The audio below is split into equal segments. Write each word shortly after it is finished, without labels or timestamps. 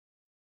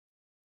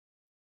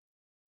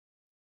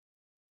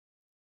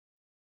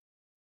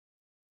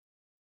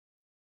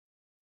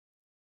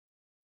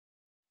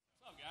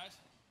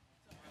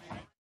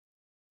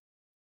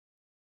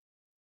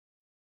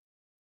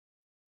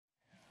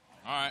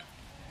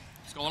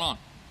What's going on?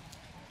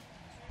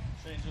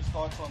 Shane, just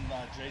thoughts on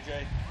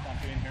JJ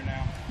not being here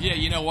now? Yeah,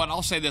 you know what?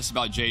 I'll say this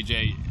about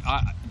JJ.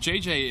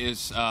 JJ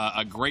is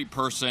a great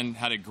person,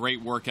 had a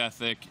great work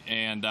ethic,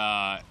 and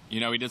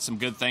you know, he did some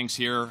good things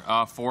here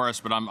for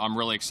us. But I'm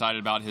really excited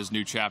about his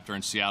new chapter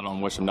in Seattle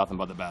and wish him nothing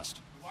but the best.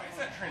 Why is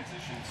that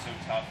transition so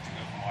tough to go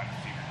from wide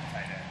receiver to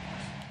tight end?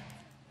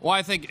 Well,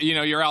 I think, you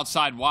know, you're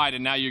outside wide,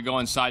 and now you go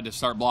inside to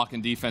start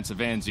blocking defensive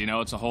ends. You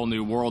know, it's a whole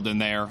new world in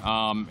there.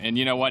 And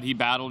you know what? He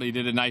battled. He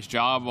did a nice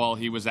job while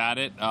he was at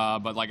it.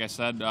 But like I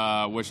said,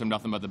 wish him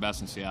nothing but the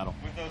best in Seattle.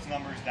 With those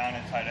numbers down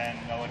at tight end,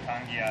 Noah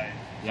Tangia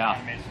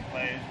made some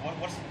plays.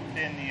 What's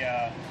been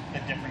the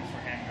difference for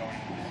him going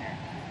into this year?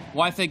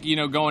 Well, I think, you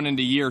know, going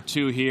into year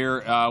 2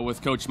 here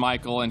with Coach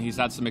Michael, and he's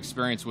had some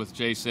experience with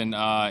Jason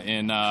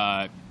in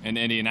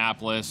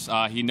Indianapolis.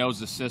 He knows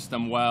the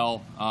system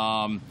well.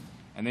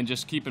 And then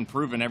just keep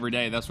improving every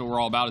day. That's what we're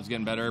all about, is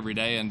getting better every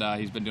day, and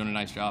he's been doing a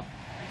nice job.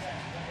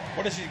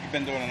 What has he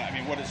been doing? I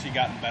mean, what has he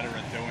gotten better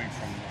at doing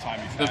from the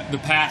time he's had?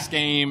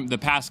 The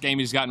pass game,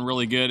 he's gotten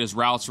really good. His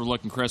routes are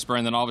looking crisper,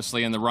 and then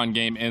obviously in the run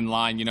game, in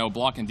line, you know,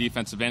 blocking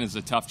defensive end is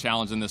a tough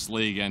challenge in this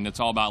league, and it's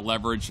all about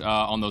leverage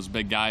on those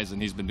big guys,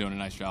 and he's been doing a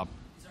nice job.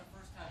 It's our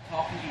first time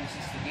talking to you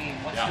since the game.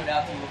 What stood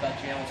out to you about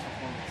Jalen's performance?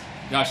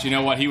 Gosh, you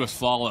know what? He was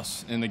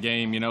flawless in the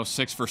game. You know,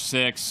 6 for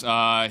 6.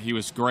 He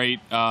was great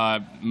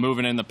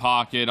moving in the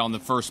pocket on the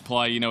first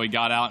play. You know, he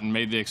got out and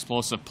made the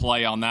explosive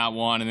play on that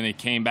one, and then he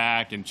came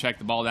back and checked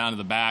the ball down to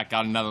the back,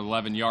 got another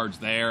 11 yards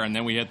there, and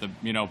then we hit the,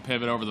 you know,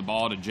 pivot over the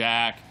ball to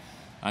Jack,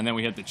 and then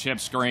we hit the chip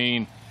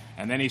screen,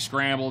 and then he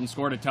scrambled and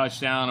scored a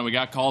touchdown, and we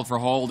got called for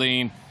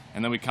holding,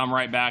 and then we come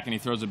right back, and he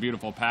throws a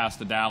beautiful pass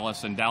to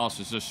Dallas, and Dallas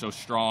is just so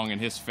strong, and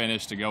his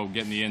finish to go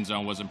get in the end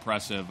zone was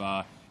impressive.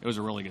 It was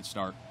a really good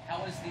start.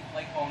 How was the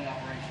play calling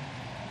operation?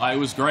 It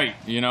was great.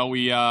 You know,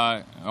 we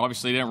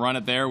obviously didn't run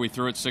it there. We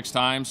threw it 6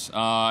 times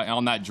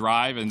on that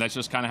drive, and that's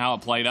just kind of how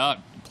it played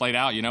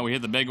out. You know, we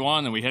hit the big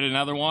one, then we hit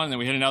another one, and then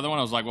we hit another one.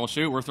 I was like, well,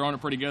 shoot, we're throwing it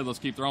pretty good. Let's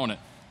keep throwing it.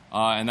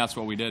 And that's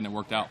what we did, and it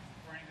worked out.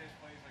 For any of those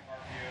plays like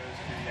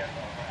RPOs, did he have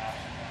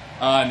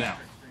an option?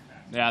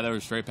 No. Yeah, there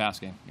was a straight pass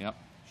game. Yep.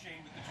 Shane,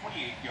 with the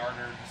 28-yarder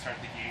to start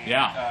the game,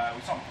 Yeah.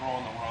 We saw him throw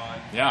on the run.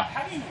 Yeah.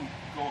 How do you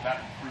go about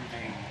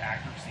improving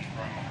accuracy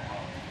throwing on the run?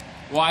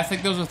 Well, I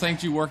think those are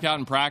things you work out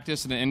in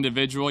practice and an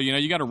individual. You know,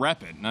 you got to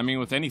rep it. I mean,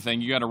 with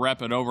anything, you got to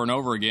rep it over and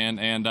over again.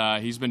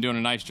 And he's been doing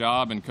a nice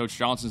job, and Coach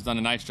Johnson's done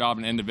a nice job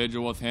in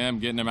individual with him,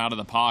 getting him out of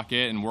the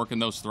pocket and working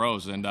those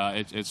throws. And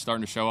it's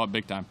starting to show up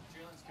big time.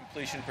 Jalen's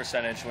completion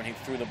percentage when he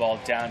threw the ball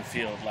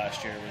downfield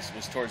last year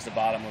was towards the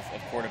bottom of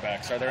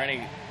quarterbacks. Are there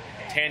any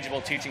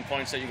tangible teaching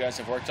points that you guys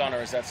have worked on,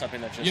 or is that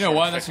something that just... You know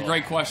what? That's a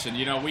great question.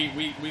 You know, we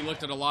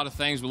looked at a lot of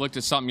things. We looked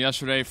at something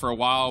yesterday for a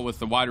while with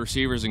the wide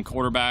receivers and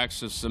quarterbacks,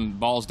 just some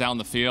balls down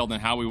the field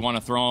and how we want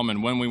to throw them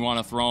and when we want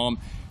to throw them.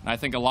 And I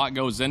think a lot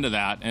goes into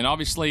that. And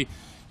obviously,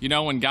 you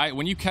know,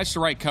 when you catch the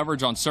right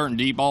coverage on certain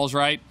deep balls,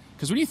 right?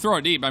 Because when you throw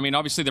it deep, I mean,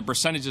 obviously the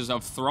percentages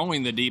of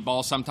throwing the deep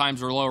ball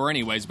sometimes are lower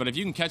anyways. But if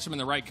you can catch them in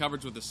the right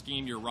coverage with the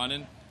scheme you're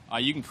running,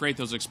 you can create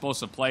those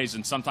explosive plays,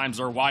 and sometimes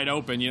they're wide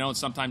open, you know, and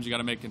sometimes you got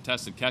to make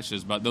contested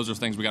catches, but those are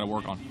things we got to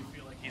work on. Do you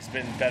feel like he's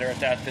been better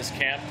at that this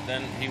camp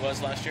than he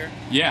was last year?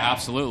 Yeah,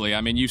 absolutely. I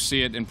mean, you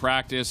see it in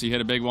practice. He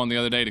hit a big one the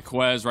other day to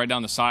Quez right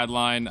down the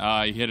sideline.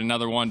 He hit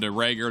another one to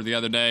Rager the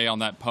other day on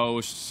that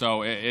post,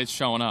 so it's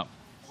showing up.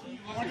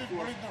 What did the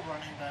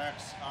running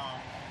backs,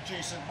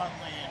 Jason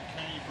Huntley and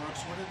Kenny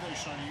Brooks, what did they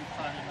show you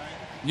Friday night?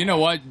 You know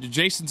what?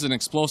 Jason's an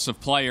explosive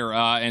player,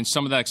 and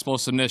some of that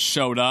explosiveness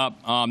showed up.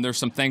 There's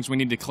some things we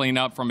need to clean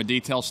up from a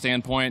detail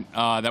standpoint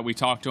that we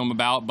talked to him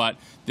about, but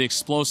the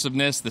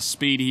explosiveness, the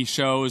speed he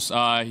shows,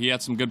 he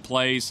had some good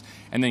plays.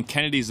 And then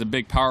Kennedy's a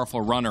big,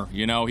 powerful runner.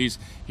 You know, he's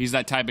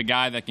that type of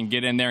guy that can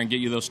get in there and get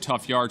you those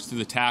tough yards through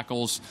the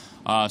tackles.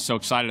 So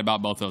excited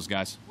about both those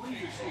guys. What are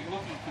you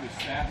looking to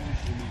establish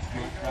in these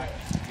joint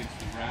practices against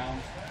the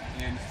Browns,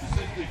 and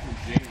specifically from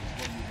Jalen?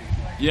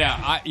 Yeah,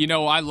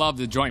 I love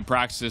the joint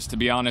practices, to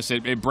be honest.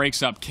 It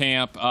breaks up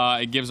camp.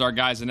 It gives our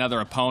guys another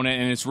opponent,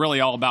 and it's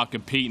really all about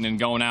competing and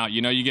going out.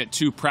 You know, you get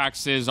 2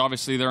 practices.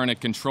 Obviously, they're in a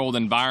controlled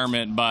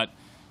environment, but,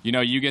 you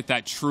know, you get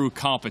that true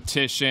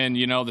competition,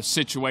 you know, the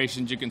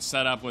situations you can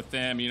set up with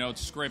them. You know,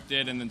 it's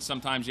scripted, and then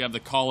sometimes you have the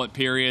call-it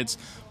periods.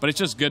 But it's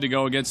just good to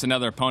go against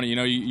another opponent. You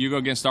know, you go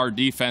against our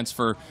defense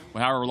for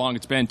however long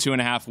it's been,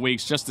 2.5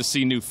 weeks, just to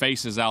see new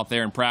faces out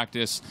there in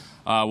practice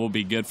will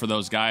be good for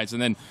those guys.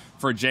 And then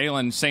for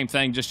Jalen, same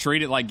thing. Just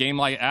treat it like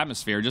game-like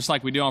atmosphere. Just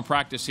like we do on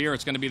practice here,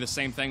 it's going to be the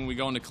same thing when we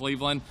go into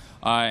Cleveland,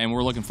 and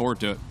we're looking forward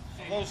to it.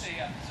 So what's the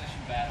position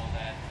battle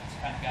that's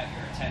kind of got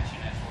your attention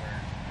as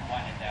we're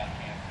winding down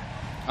camp?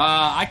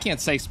 I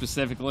can't say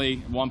specifically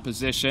one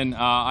position.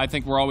 I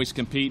think we're always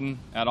competing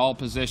at all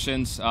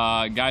positions.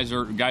 Guys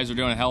are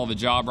doing a hell of a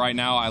job right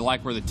now. I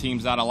like where the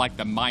team's at. I like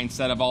the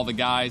mindset of all the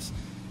guys.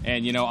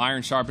 And, you know,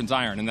 iron sharpens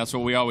iron, and that's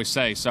what we always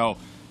say. So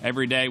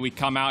every day we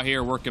come out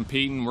here, we're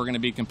competing. We're going to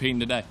be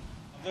competing today.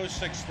 Those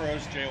 6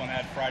 throws Jalen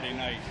had Friday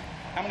night,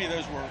 how many of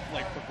those were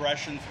like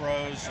progression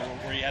throws or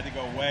where he had to go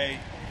away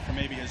from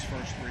maybe his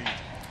first read?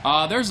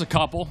 There's a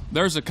couple.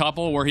 There's a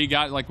couple where he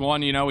got like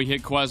one, he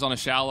hit Quez on a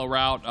shallow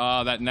route.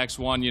 That next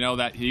one,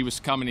 that he was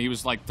coming, he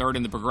was like third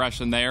in the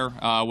progression there,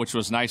 which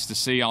was nice to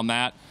see on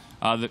that.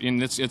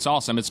 And it's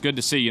awesome. It's good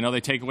to see.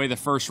 They take away the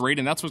first read,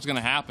 and that's what's going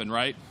to happen,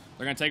 right?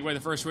 They're going to take away the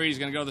first read. He's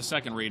going to go to the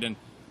second read. And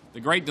the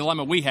great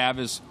dilemma we have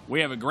is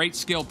we have a great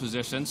skill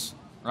positions,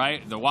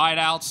 right? The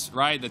wideouts,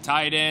 right? The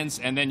tight ends,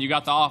 and then you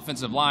got the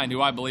offensive line,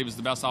 who I believe is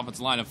the best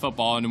offensive line in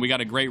football, and we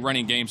got a great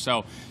running game.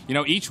 So,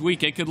 each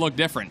week it could look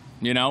different.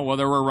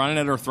 Whether we're running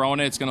it or throwing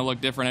it, it's going to look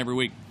different every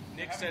week.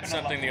 Nick said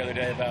something the other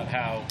day about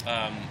how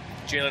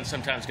Jalen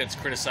sometimes gets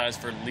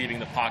criticized for leaving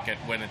the pocket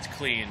when it's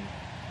clean,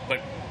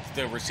 but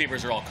the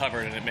receivers are all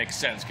covered and it makes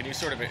sense. Can you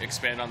sort of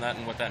expand on that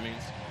and what that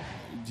means?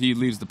 He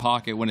leaves the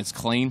pocket when it's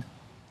clean?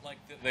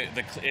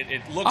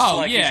 It looks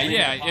like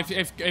yeah.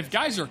 If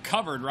guys are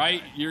covered,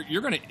 right,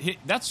 you're going to hit.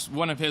 That's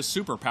one of his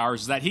superpowers,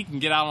 is that he can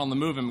get out on the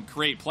move and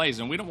create plays,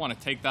 and we don't want to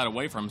take that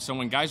away from him. So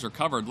when guys are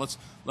covered,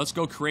 let's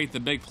go create the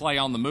big play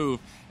on the move,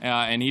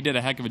 and he did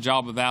a heck of a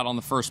job of that on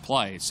the first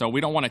play. So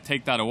we don't want to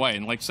take that away.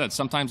 And like I said,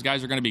 sometimes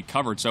guys are going to be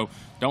covered, so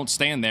don't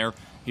stand there.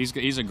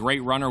 He's a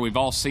great runner. We've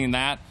all seen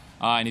that,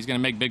 and he's going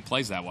to make big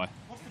plays that way.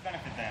 What's the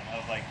benefit then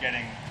of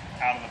getting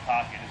out of the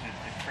pocket? Is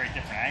it to create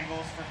different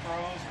angles for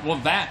throws? Well,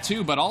 that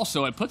too, but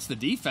also it puts the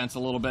defense a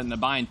little bit in a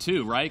bind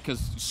too, right? Because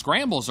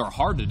scrambles are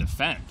hard to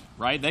defend,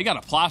 right? They got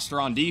to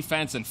plaster on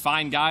defense and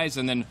find guys,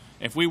 and then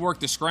if we work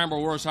the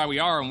scramble where's how we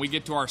are and we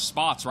get to our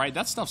spots, right,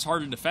 that stuff's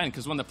hard to defend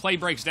because when the play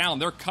breaks down,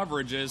 their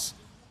coverages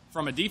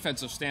from a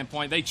defensive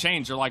standpoint, they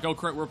change. They're like, oh,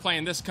 we're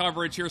playing this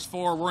coverage, here's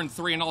 4, we're in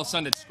 3, and all of a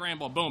sudden it's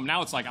scramble, boom.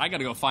 Now it's like, I got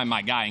to go find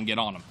my guy and get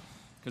on him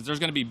because there's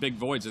going to be big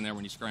voids in there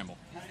when you scramble.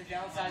 Is the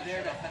downside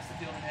there that cuts the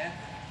field in half?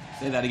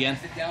 Say that again?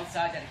 Is the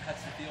downside that it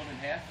cuts the field in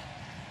half?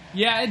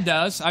 Yeah, it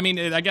does. I mean,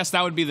 I guess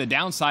that would be the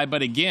downside.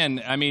 But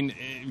again, I mean,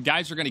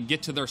 guys are going to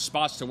get to their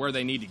spots to where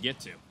they need to get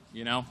to, What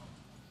happened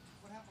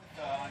with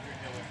Andre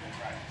Dillard in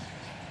practice?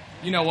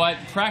 You know what?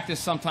 Practice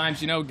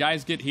sometimes,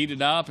 guys get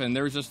heated up, and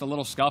there's just a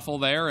little scuffle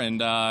there, and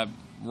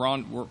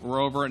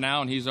we're over it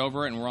now, and he's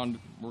over it, and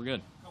we're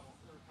good.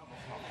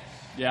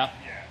 Yeah.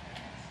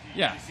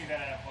 Yeah. Do you see that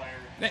at a player?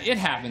 It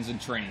happens in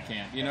training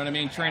camp. You know what I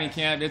mean? Training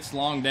camp, it's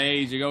long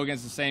days. You go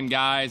against the same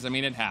guys. I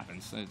mean, it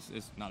happens.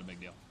 It's not a big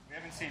deal. We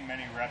haven't seen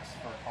many reps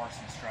for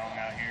Carson Strong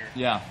out here.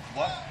 Yeah.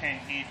 What can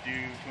he do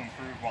to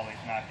improve while he's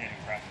not getting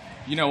reps?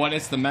 You know what?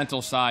 It's the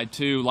mental side,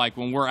 too. Like,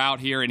 when we're out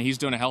here and he's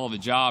doing a hell of a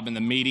job in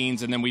the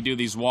meetings, and then we do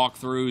these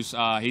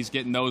walkthroughs, he's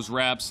getting those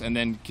reps, and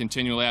then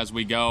continually as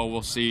we go,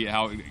 we'll see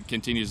how it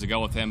continues to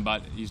go with him,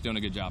 but he's doing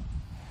a good job.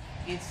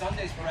 In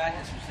Sunday's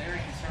practice, was there a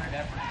concerted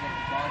effort to get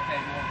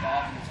Devontae more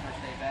involved in his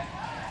first day back?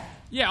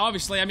 Yeah,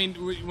 obviously. I mean,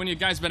 when you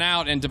guys been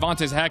out, and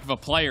Devontae's a heck of a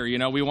player,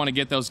 we want to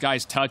get those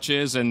guys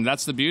touches, and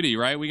that's the beauty,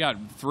 right? We got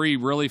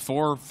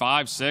 4,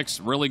 5, 6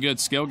 really good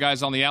skill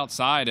guys on the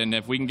outside, and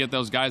if we can get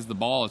those guys the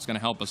ball, it's going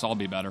to help us all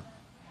be better.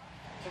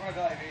 From an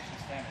evaluation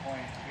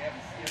standpoint, you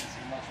haven't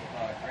seen much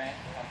of Grant.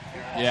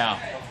 Yeah.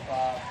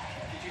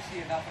 Did you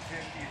see enough of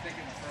him, do you think,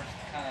 in the first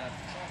kind of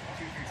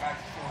 2-3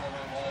 practices or whatever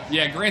it was?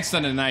 Yeah, Grant's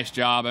done a nice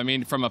job. I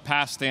mean, from a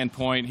pass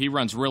standpoint, he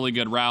runs really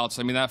good routes.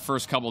 I mean, that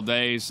first couple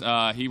days,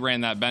 he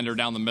ran that bender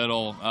down the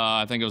middle.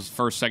 I think it was the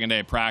first, second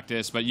day of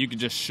practice. But you could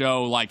just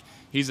show,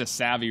 he's a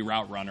savvy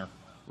route runner,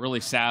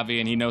 really savvy,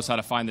 and he knows how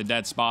to find the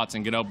dead spots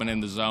and get open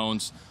in the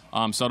zones.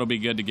 So it'll be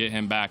good to get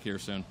him back here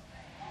soon.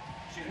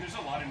 There's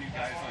a lot of new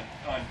guys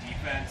on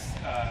defense.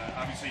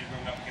 Obviously, you're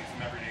going up against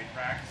them every day in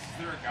practice. Is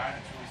there a guy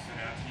that's really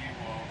stood out to you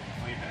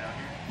while you've been out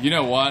here? You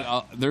know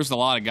what? There's a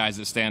lot of guys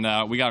that stand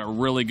out. We got a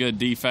really good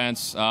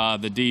defense.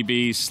 The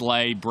DB,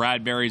 Slay,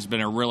 Bradbury's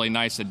been a really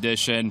nice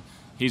addition.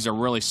 He's a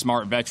really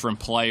smart veteran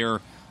player.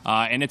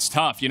 And it's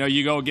tough.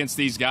 You go against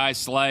these guys,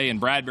 Slay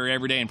and Bradbury,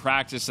 every day in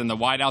practice, and the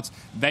wideouts,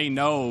 they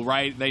know,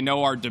 right? They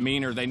know our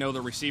demeanor. They know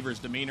the receiver's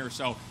demeanor.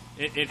 So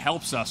it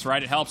helps us,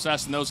 right? It helps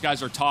us, and those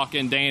guys are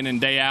talking day in and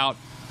day out.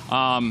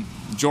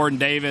 Jordan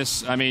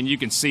Davis, I mean, you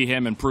can see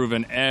him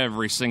improving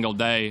every single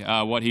day,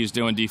 what he's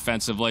doing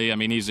defensively. I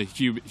mean, he's a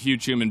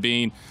huge human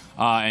being,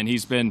 and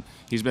he's been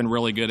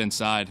really good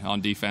inside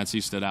on defense.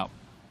 He stood out.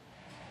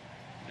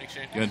 Thanks,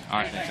 Shane. Good. All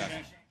right. Thanks,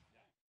 Josh.